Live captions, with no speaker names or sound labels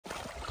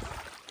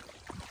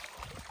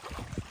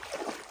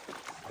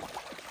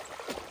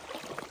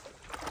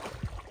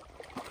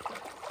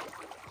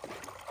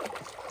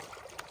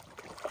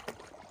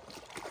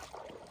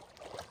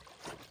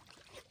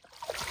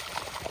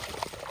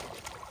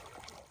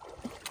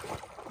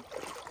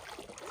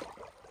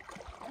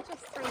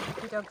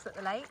dogs at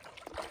the lake.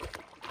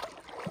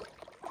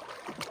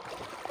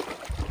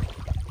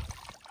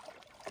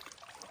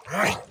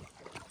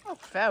 Oh,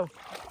 Phil.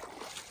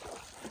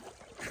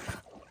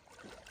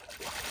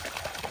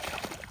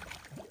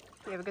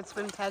 You have a good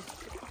swim, Ted.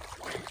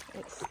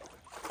 It's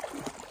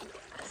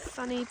a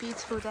sunny,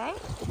 beautiful day.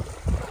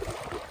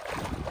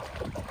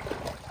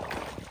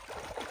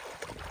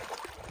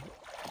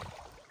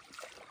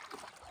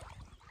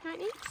 Right,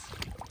 Nico?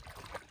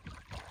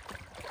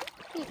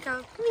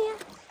 Nico, come here.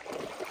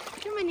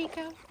 Come on,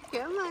 Nico.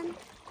 Come on.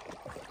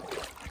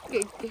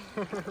 Good girl.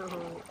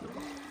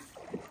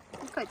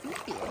 You've got deep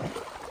here.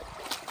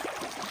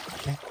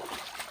 Okay.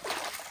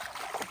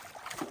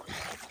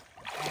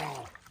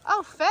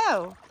 Oh,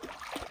 Phil!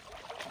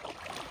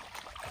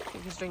 I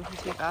think he's drinking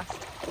too fast.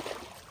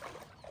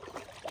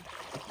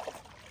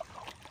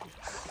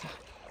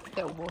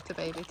 Little water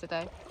baby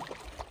today.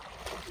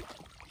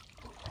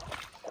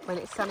 When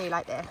it's sunny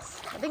like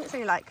this, I think it's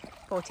only like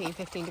 14,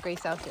 15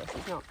 degrees Celsius,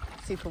 it's not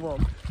super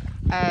warm.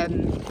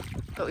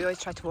 But we always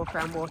try to walk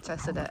around water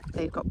so that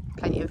they've got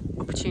plenty of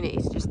opportunity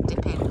to just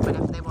dip in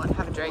whenever they want,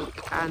 have a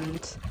drink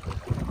and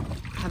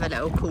have a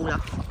little cool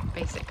off,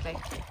 basically.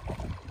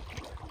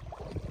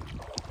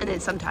 And then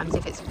sometimes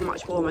if it's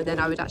much warmer, then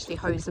I would actually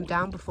hose them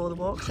down before the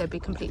walk, so they'd be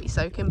completely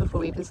soaking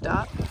before we even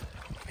start.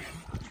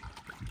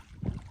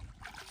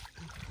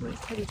 What is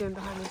Teddy doing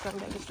behind me so I can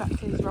get distracted?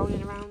 He's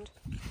rolling around.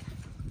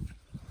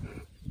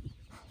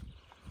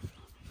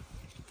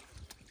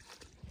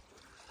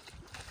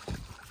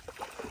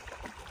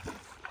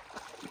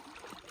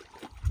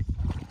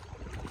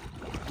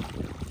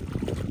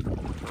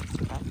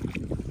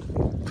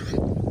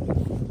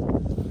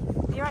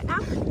 You right now?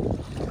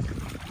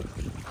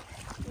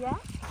 Yeah?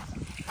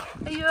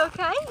 Are you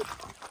okay?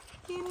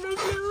 You in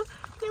this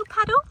little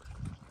paddle?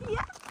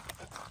 Yeah.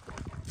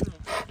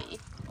 My baby.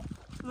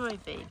 My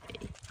baby.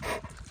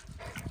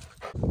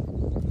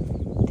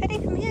 Teddy,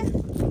 come here.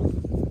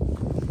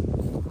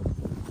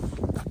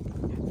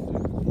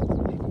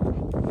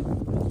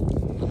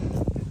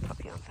 Pop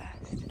you on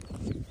first.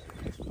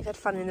 You've had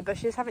fun in the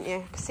bushes, haven't you?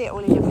 I can see it all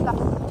in your fluff.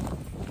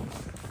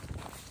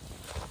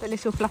 The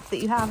little fluff that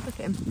you have, look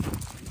at him.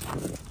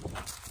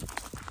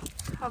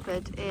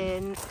 Covered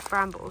in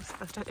brambles.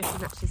 I don't know if you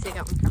can actually see that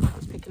on camera.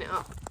 He's picking it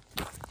up.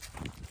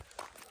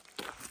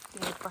 He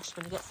needs a brush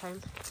when he gets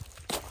home.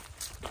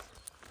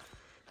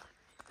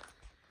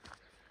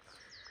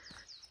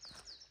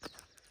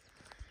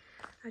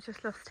 I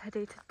just lost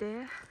Teddy to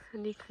deer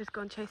and Nika's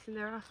gone chasing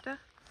thereafter.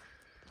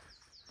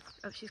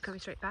 Oh, she's coming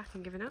straight back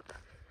and giving up.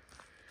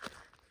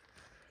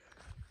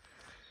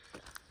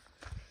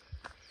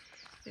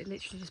 It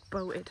literally just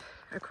bolted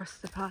across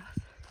the path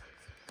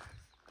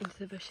into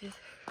the bushes.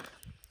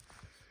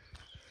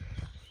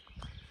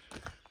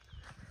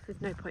 There's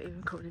no point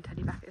even calling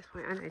Teddy back at this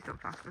point. I know he's not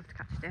fast enough to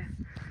catch a deer.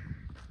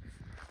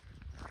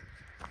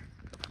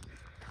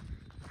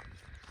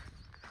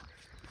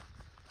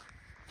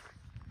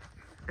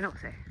 And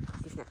also,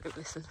 he's never going to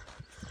listen.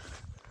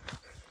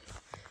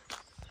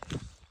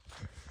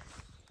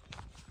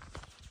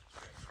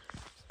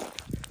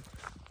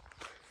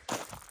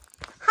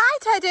 Hi,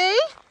 Teddy!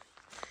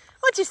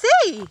 What'd you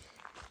see?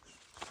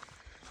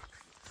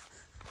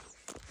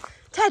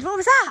 Ted, what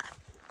was that?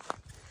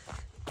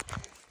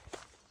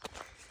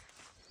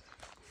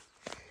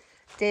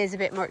 Deer's a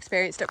bit more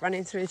experienced at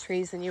running through the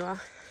trees than you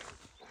are.